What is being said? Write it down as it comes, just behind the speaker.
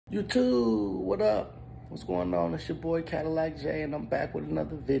YouTube, what up? What's going on? It's your boy Cadillac J, and I'm back with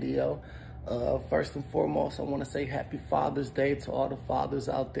another video. First and foremost, I want to say Happy Father's Day to all the fathers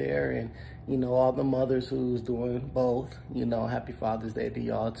out there, and all the mothers who's doing both. Happy Father's Day to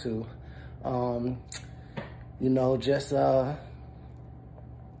y'all too.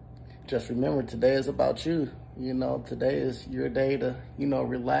 Just remember, today is about you. Today is your day to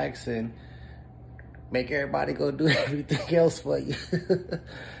relax and make everybody go do everything else for you.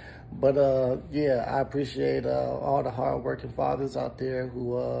 But yeah, I appreciate all the hardworking fathers out there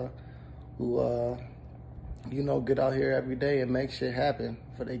who get out here every day and make shit happen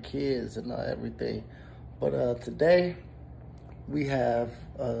for their kids and everything. But today we have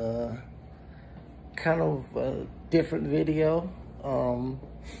kind of a different video.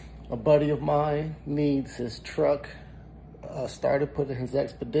 A buddy of mine needs his truck started, put in his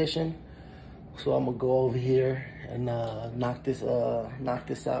Expedition. So I'm gonna go over here and knock this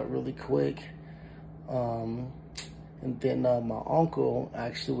out really quick. And then my uncle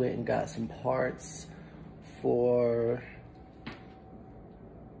actually went and got some parts for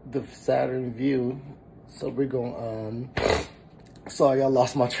the Saturn View. So we're gonna sorry, I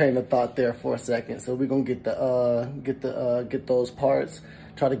lost my train of thought there for a second. So we're gonna get those parts.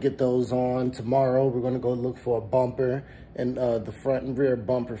 Try to get those on tomorrow. We're gonna go look for a bumper and the front and rear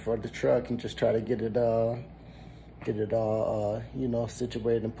bumper for the truck, and just try to get it all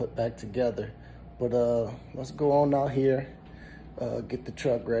situated and put back together. But let's go on out here, get the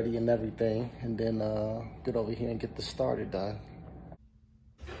truck ready and everything, and then get over here and get the starter done.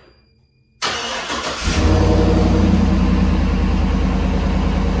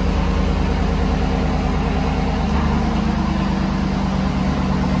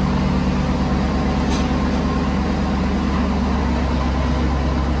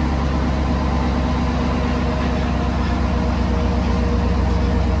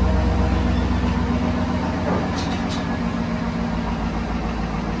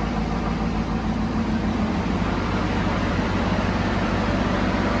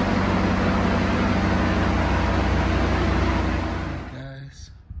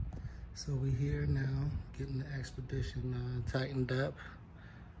 So we're here now, getting the Expedition tightened up.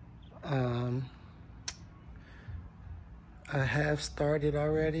 I have started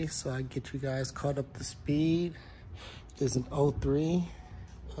already, so I get you guys caught up to speed. There's an 03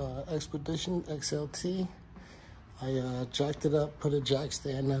 Expedition XLT. I jacked it up, put a jack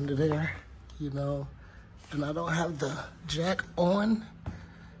stand under there, and I don't have the jack on,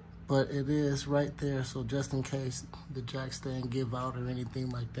 but it is right there, so just in case the jack stand give out or anything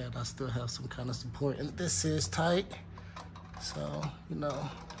like that, I still have some kind of support. And this is tight, so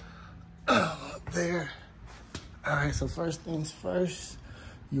there. All right, so first things first,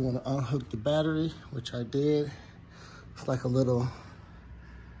 you want to unhook the battery, which I did. It's like a little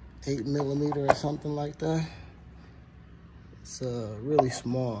 8mm or something like that. It's really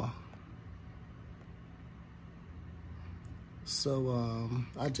small. So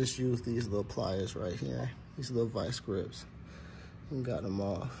I just used these little pliers right here, these little vice grips, and got them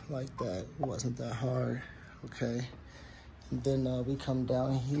off like that. It wasn't that hard, okay? And then we come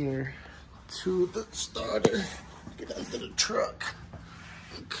down here to the starter, get under the truck,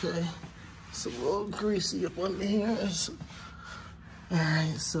 okay? It's a little greasy up under here. All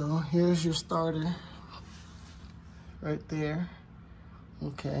right, so here's your starter right there,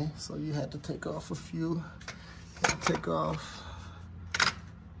 okay? So you had to take off a few. Take off.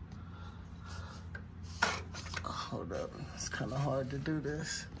 Hold up, it's kind of hard to do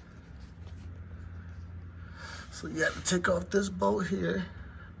this. So you have to take off this bolt here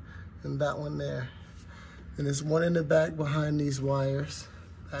and that one there. And there's one in the back behind these wires,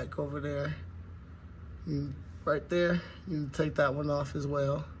 back over there. And right there, you need to take that one off as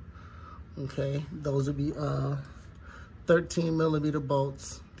well. Okay, those would be 13mm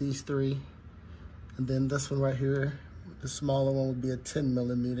bolts, these three. And then this one right here, the smaller one would be a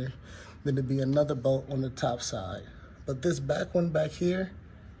 10mm. Then there'd be another bolt on the top side. But this back one back here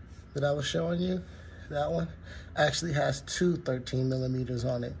that I was showing you, that one actually has two 13mm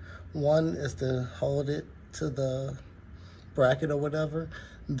on it. One is to hold it to the bracket or whatever.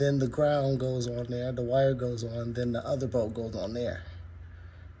 Then the ground goes on there, the wire goes on, then the other bolt goes on there.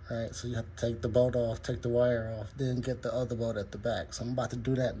 All right, so you have to take the bolt off, take the wire off, then get the other bolt at the back. So I'm about to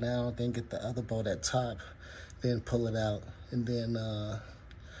do that now, then get the other bolt at top, then pull it out, and then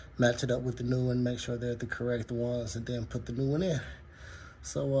match it up with the new one, make sure they're the correct ones, and then put the new one in.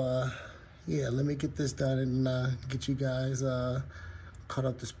 So yeah, let me get this done and get you guys caught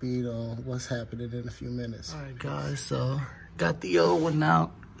up to speed on what's happening in a few minutes. All right, guys, so got the old one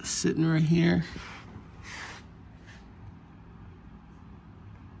out, sitting right here.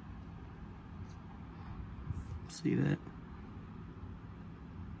 See that?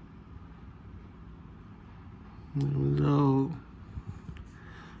 So,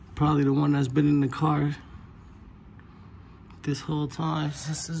 probably the one that's been in the car this whole time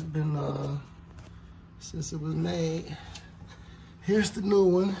since it's been, since it was made. Here's the new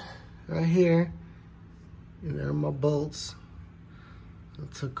one right here. And there are my bolts. I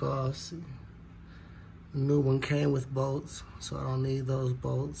took off. See, the new one came with bolts, so I don't need those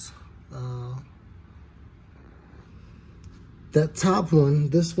bolts. That top one,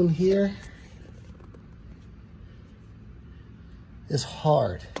 this one here, is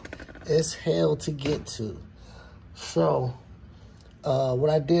hard. It's hell to get to. So, what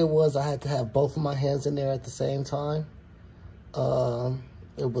I did was I had to have both of my hands in there at the same time.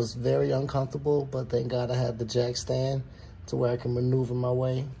 It was very uncomfortable, but thank God I had the jack stand to where I can maneuver my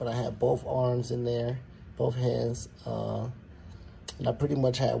way. But I had both arms in there, both hands. And I pretty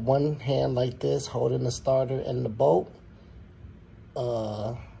much had one hand like this, holding the starter and the bolt.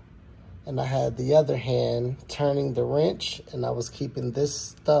 And I had the other hand turning the wrench, and I was keeping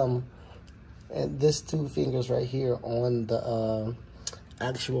this thumb and this two fingers right here on the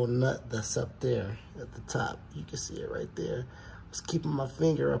actual nut that's up there at the top. You can see it right there. I was keeping my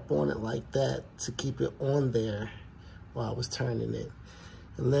finger up on it like that to keep it on there while I was turning it.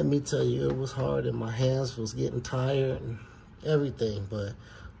 And let me tell you, it was hard and my hands was getting tired and everything, but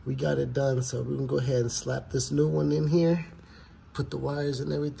we got it done. So we can go ahead and slap this new one in here, put the wires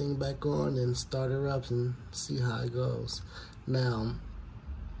and everything back on, and start her up and see how it goes. Now,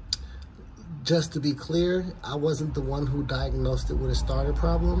 just to be clear, I wasn't the one who diagnosed it with a starter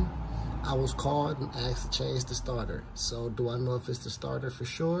problem. I was called and asked to change the starter. So do I know if it's the starter for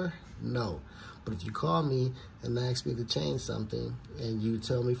sure? No. But if you call me and ask me to change something and you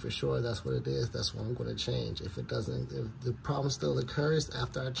tell me for sure that's what it is, that's what I'm going to change. If it doesn't, if the problem still occurs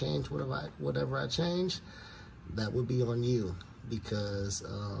after I change whatever I change, that would be on you, because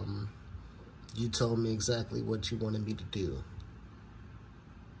you told me exactly what you wanted me to do.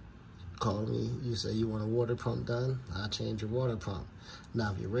 Call me, you say you want a water pump done, I'll change your water pump.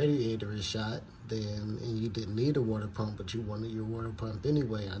 Now, if your radiator is shot, then, and you didn't need a water pump, but you wanted your water pump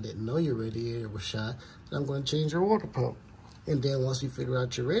anyway, I didn't know your radiator was shot, then I'm going to change your water pump. And then once we figure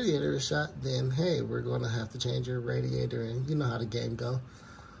out your radiator is shot, then, hey, we're going to have to change your radiator, and you know how the game go.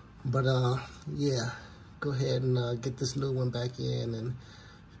 But, yeah, go ahead and get this new one back in and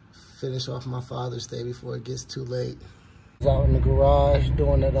finish off my Father's Day before it gets too late. I was out in the garage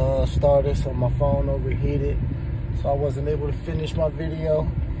doing it starter, so my phone overheated, so I wasn't able to finish my video.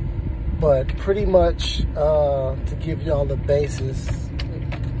 But pretty much to give y'all a basic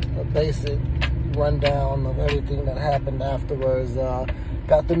rundown of everything that happened afterwards.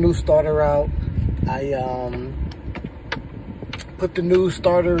 Got the new starter out. I put the new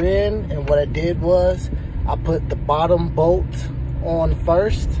starter in, and what I did was I put the bottom bolt on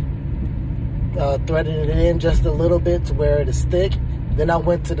first. Threaded it in just a little bit to where it'll stick. Then I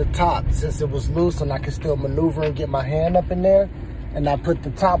went to the top since it was loose and I could still maneuver and get my hand up in there, and I put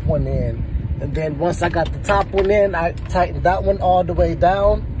the top one in. And then once I got the top one in, I tightened that one all the way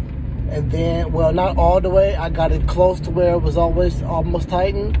down. And then, well, not all the way, I got it close to where it was almost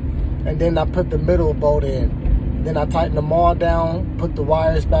tightened. And then I put the middle bolt in. Then I tightened them all down, put the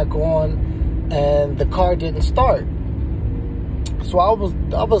wires back on, and the car didn't start. So I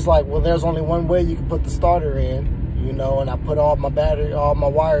was like, well, there's only one way you can put the starter in, you know, and I put all my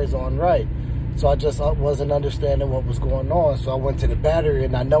wires on right. So I wasn't understanding what was going on. So I went to the battery,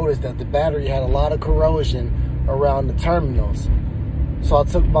 and I noticed that the battery had a lot of corrosion around the terminals. So I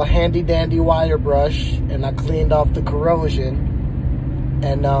took my handy dandy wire brush and I cleaned off the corrosion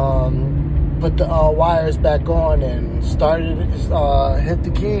and put the wires back on and started, hit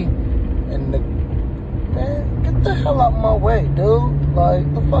the key, and man, get the hell out of my way, dude.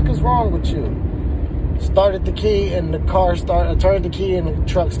 Like, the fuck is wrong with you? Started the key and the car started, I turned the key and the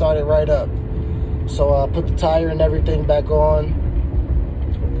truck started right up. So I put the tire and everything back on,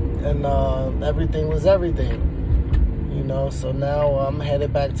 and everything was everything, you know. So now I'm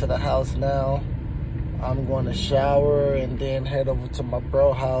headed back to the house now. I'm going to shower and then head over to my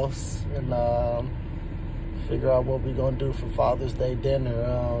bro house and figure out what we're going to do for Father's Day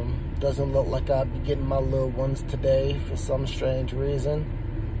dinner. Doesn't look like I'll be getting my little ones today for some strange reason,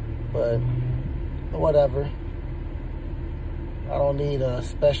 but whatever. I don't need a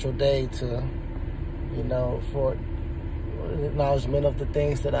special day to, you know, for acknowledgement of the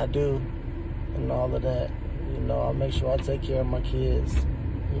things that I do and all of that. You know, I'll make sure I take care of my kids,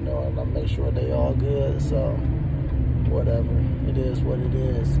 you know, and I'll make sure they all good. So whatever, it is what it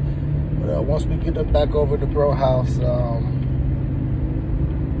is. But once we get back over to bro house,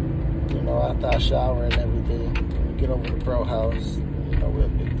 You know, after I shower and everything, get over to bro house. You know, we'll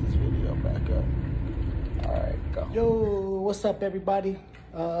pick this video back up. All right, go. Yo, what's up, everybody?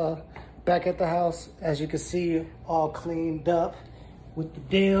 Back at the house, as you can see, all cleaned up with the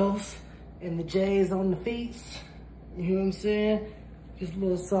Dells and the J's on the feet. You hear what I'm saying? Just a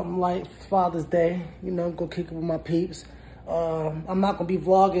little something light for Father's Day. You know, go kick it with my peeps. I'm not gonna be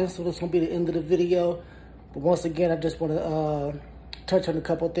vlogging, so this is gonna be the end of the video. But once again, I just wanna touch on a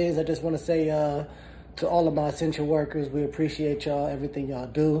couple of things. I just wanna say to all of my essential workers, we appreciate y'all, everything y'all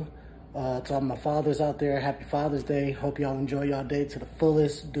do. To all my fathers out there, happy Father's Day. Hope y'all enjoy y'all day to the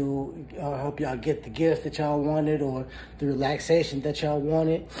fullest. Hope y'all get the gift that y'all wanted or the relaxation that y'all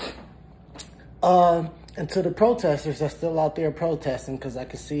wanted. And to the protesters that's still out there protesting, because I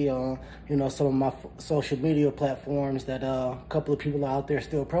can see on, you know, some of my social media platforms that a couple of people are out there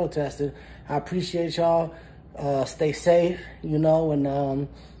still protesting. I appreciate y'all. Stay safe, you know, and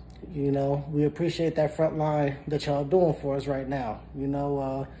you know, we appreciate that front line that y'all doing for us right now. You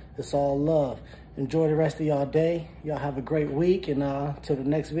know, it's all love. Enjoy the rest of y'all day. Y'all have a great week, and till the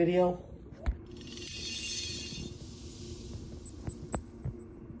next video.